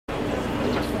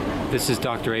This is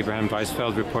Dr. Abraham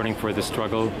Weisfeld reporting for The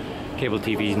Struggle Cable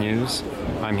TV News.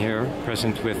 I'm here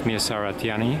present with Myassar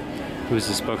Atyani, who is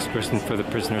the spokesperson for the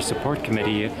Prisoner Support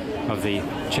Committee of the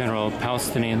General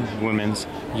Palestinian Women's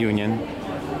Union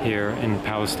here in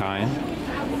Palestine.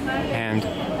 And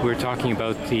we're talking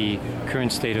about the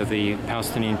current state of the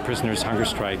Palestinian prisoners' hunger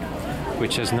strike,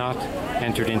 which has not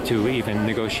entered into even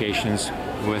negotiations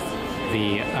with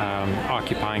the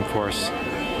occupying force.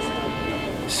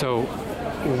 So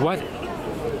what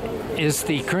is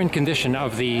the current condition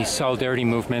of the solidarity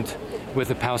movement with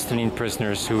the Palestinian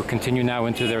prisoners who continue now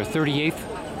into their 38th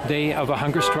day of a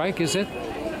hunger strike, is it?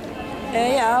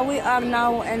 Yeah, we are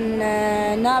now in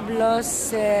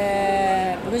Nablus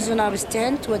prisoner's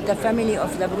tent with the family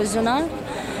of the prisoner.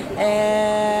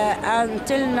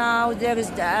 Until now, there is,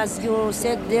 as you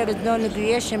said, there is no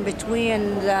negotiation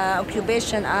between the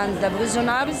occupation and the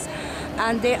prisoners,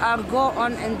 and they are go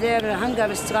on in their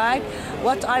hunger strike.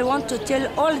 What I want to tell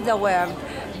all the world,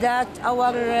 that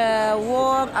our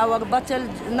war, our battle,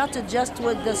 not just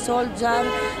with the soldier,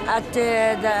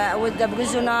 with the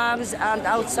prisoners and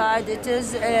outside, it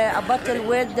is a battle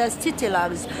with the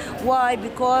settlers. Why?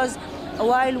 Because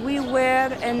while we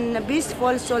were in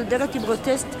peaceful solidarity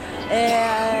protest,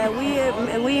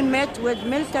 we met with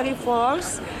military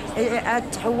force at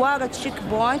Hawara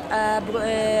checkpoint.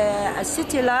 A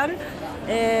settler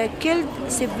killed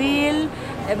civil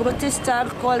protester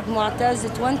called Mu'taz,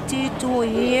 22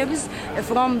 years,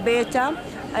 from Beta,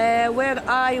 where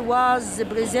I was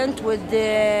present with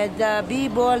the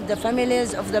people, the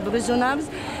families of the prisoners.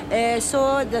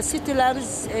 So the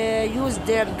settlers used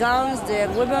their guns, their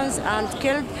weapons, and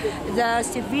killed the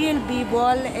civil people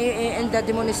in the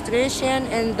demonstration,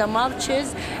 in the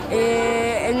marches,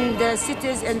 in the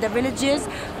cities, in the villages.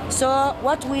 So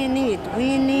what we need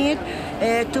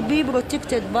to be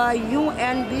protected by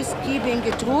UN peacekeeping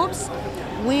troops.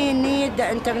 We need the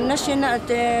international.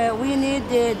 The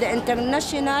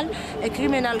international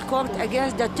criminal court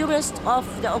against the terrorists of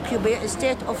the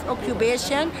state of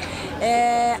occupation.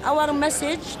 Our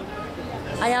message: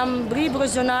 I am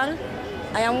pre-prisoner.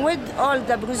 I am with all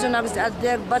the prisoners at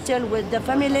their battle with the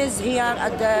families here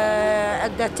at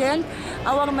the tent.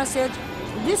 Our message: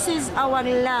 this is our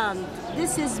land.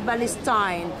 This is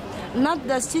Palestine, not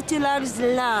the settlers'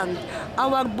 land.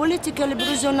 Our political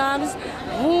prisoners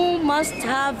who must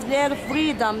have their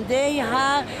freedom,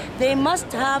 they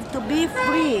must have to be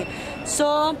free.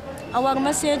 So our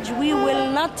message: we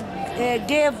will not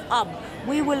give up.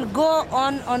 We will go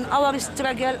on our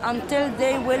struggle until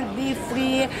they will be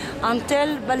free,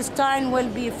 until Palestine will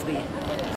be free.